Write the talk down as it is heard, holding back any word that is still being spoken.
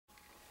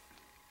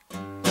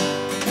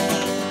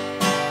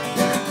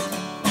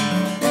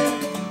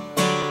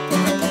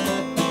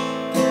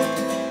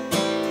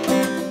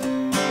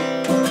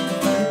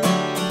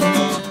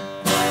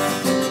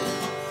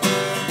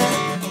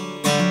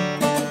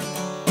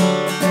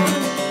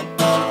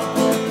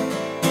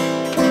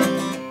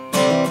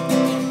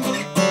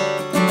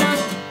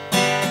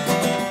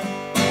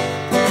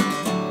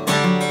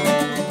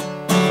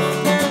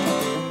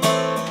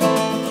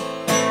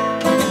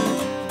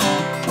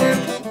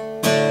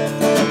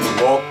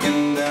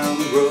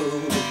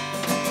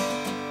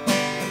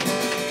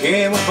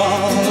came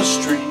upon a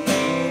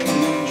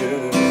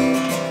stranger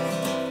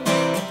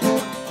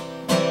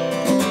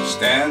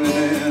standing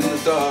in the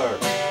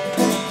dark,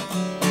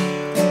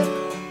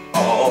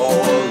 all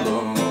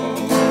alone.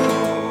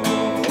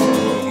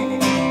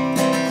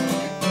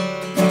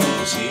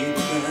 As he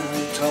began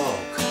to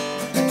talk,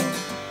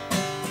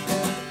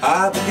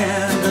 I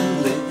began to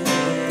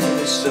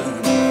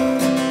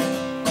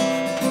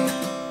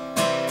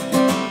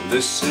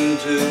listen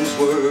to his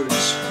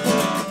words,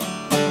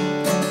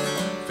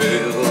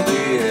 fill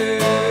the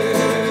air.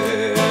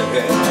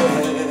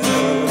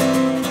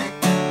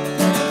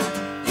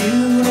 You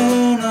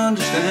don't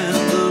understand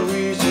the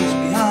reasons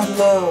behind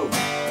love.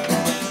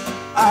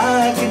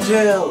 I can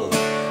tell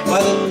by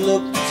the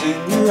look that's in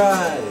your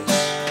eyes.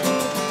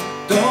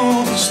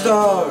 Don't the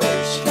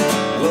stars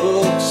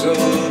look so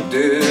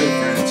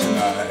different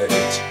tonight?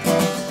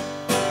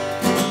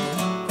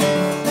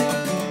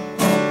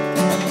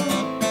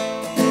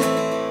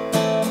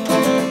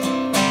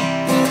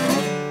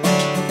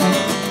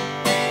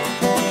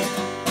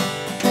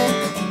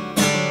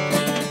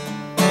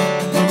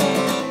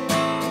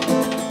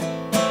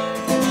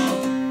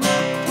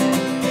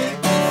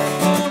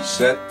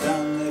 Sat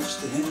down next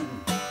to him,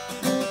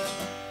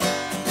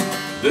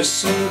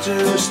 listened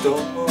to a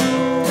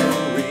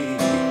story,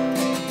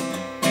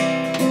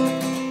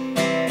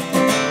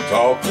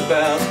 talked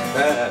about the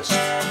past,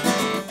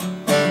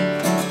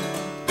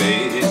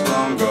 days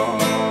long gone,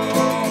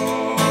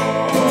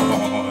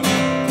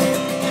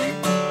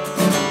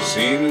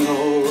 seen the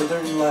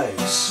northern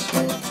lights,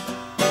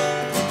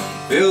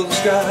 filled the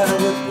sky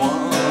with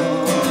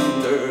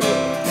wonder,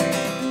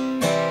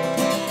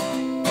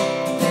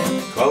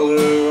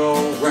 color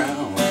all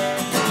round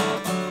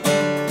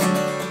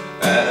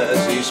as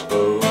he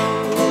spoke.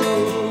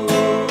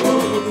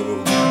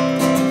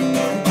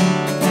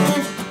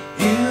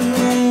 You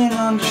don't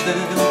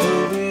understand the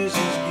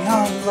reasons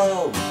behind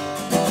love.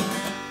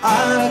 I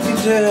can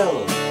tell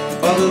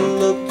by the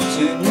look that's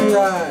in your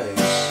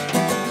eyes.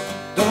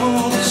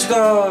 Don't the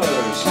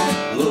stars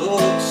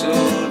look so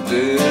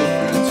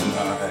different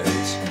tonight?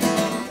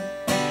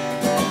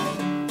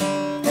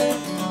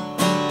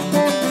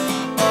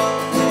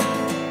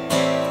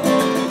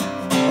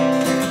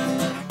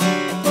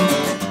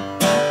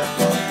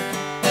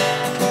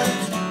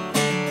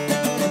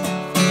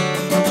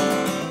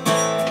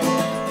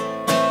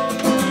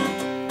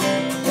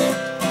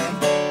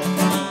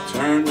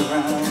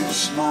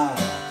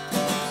 Smile.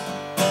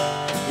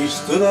 He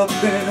stood up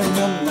in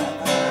the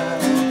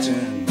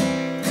mountain.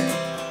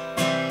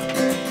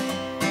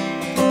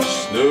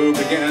 Snow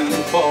began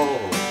to fall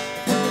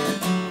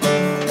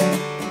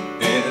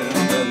in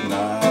the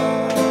night.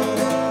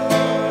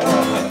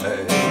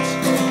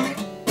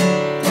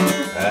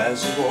 As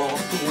he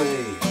walked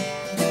away,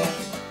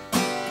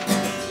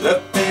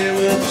 left me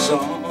with a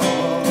song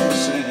to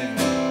sing.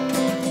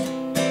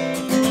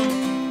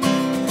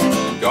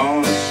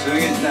 Gonna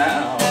sing it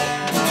now.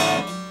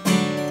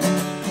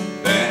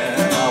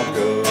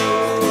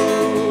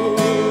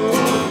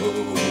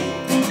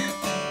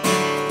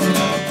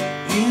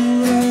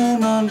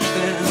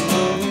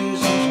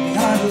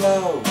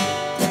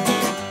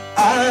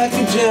 I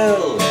can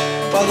tell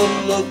by the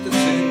look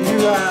that's in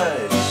your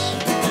eyes.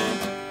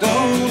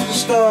 Don't the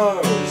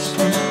stars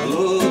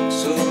look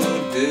so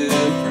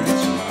different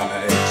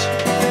tonight?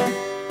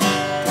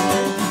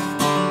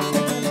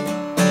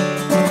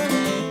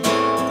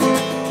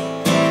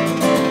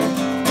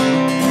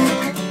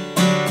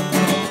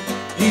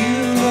 You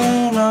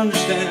don't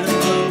understand the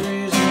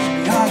reasons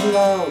behind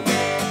love.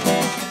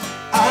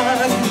 I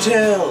can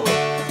tell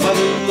by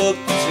the look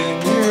that's in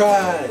your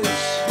eyes.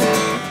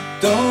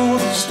 Don't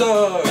the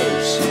stars